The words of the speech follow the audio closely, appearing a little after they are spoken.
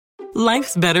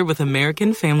Life's better with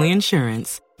American Family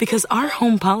Insurance because our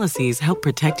home policies help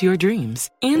protect your dreams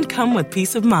and come with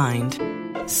peace of mind.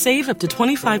 Save up to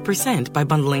 25% by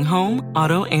bundling home,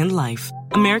 auto, and life.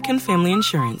 American Family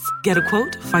Insurance. Get a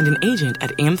quote, find an agent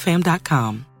at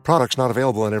amfam.com. Products not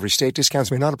available in every state. Discounts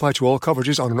may not apply to all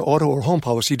coverages on an auto or home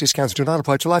policy. Discounts do not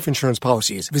apply to life insurance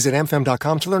policies. Visit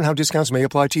amfam.com to learn how discounts may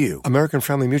apply to you. American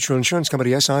Family Mutual Insurance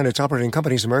Company, SI, and its operating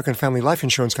companies, American Family Life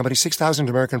Insurance Company, 6000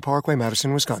 American Parkway,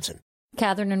 Madison, Wisconsin.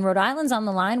 Catherine in Rhode Island's on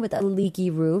the line with a leaky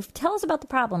roof. Tell us about the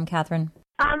problem, Catherine.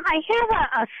 I have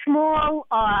a small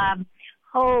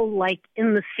hole, like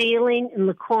in the ceiling, in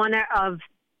the corner of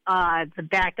the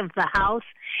back of the house,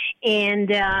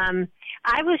 and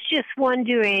I was just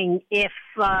wondering if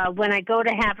when I go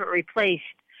to have it replaced,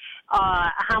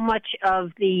 how much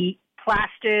of the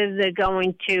plaster they're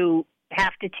going to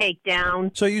have to take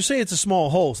down. So you say it's a small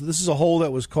hole. So this is a hole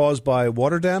that was caused by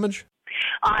water damage?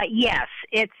 Yes,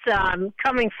 it's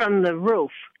coming from the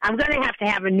roof. I'm going to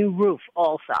have a new roof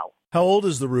also. How old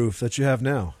is the roof that you have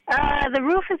now? The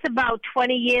roof is about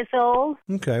 20 years old.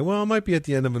 Okay, well, it might be at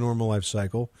the end of a normal life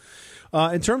cycle.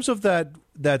 In terms of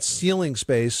that ceiling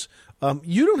space,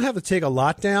 you don't have to take a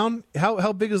lot down.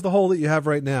 How big is the hole that you have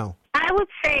right now? I would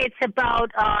say it's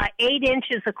about 8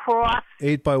 inches across.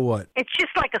 8 by what? It's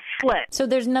just like a slit. So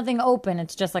there's nothing open.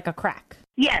 It's just like a crack.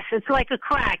 Yes, it's like a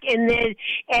crack,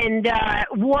 and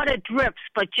water drips,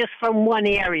 but just from one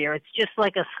area. It's just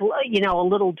like a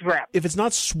little drip. If it's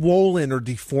not swollen or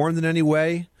deformed in any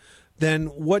way, then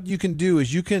what you can do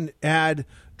is you can add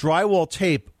drywall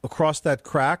tape across that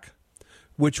crack,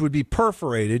 which would be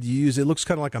perforated. It looks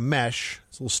kind of like a mesh.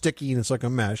 It's a little sticky and it's like a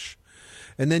mesh.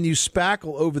 And then you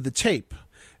spackle over the tape.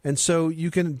 And so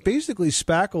you can basically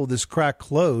spackle this crack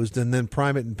closed and then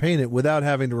prime it and paint it without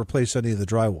having to replace any of the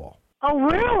drywall. Oh,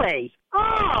 really?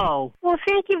 Oh, well,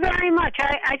 thank you very much.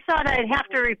 I thought I'd have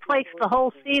to replace the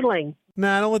whole ceiling.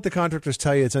 Nah, don't let the contractors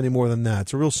tell you it's any more than that.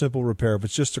 It's a real simple repair. If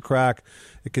it's just a crack,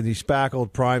 it can be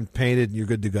spackled, primed, painted, and you're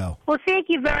good to go. Well, thank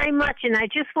you very much. And I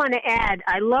just want to add,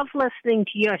 I love listening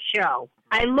to your show.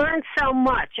 I learned so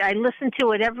much. I listen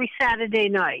to it every Saturday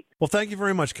night. Well, thank you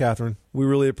very much, Catherine. We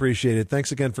really appreciate it.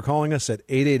 Thanks again for calling us at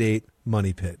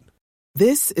 888-MONEY-PIT.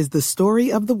 This is the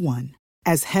story of the one.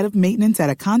 As head of maintenance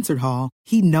at a concert hall,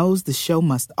 he knows the show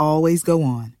must always go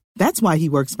on. That's why he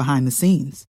works behind the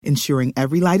scenes, ensuring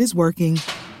every light is working,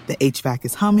 the HVAC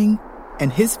is humming,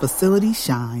 and his facility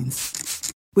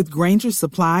shines. With Grainger's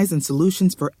supplies and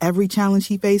solutions for every challenge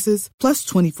he faces, plus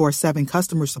 24/7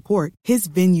 customer support, his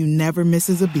venue never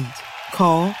misses a beat.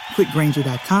 Call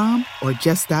quickgrainger.com or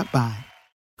just stop by.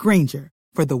 Grainger,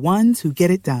 for the ones who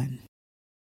get it done.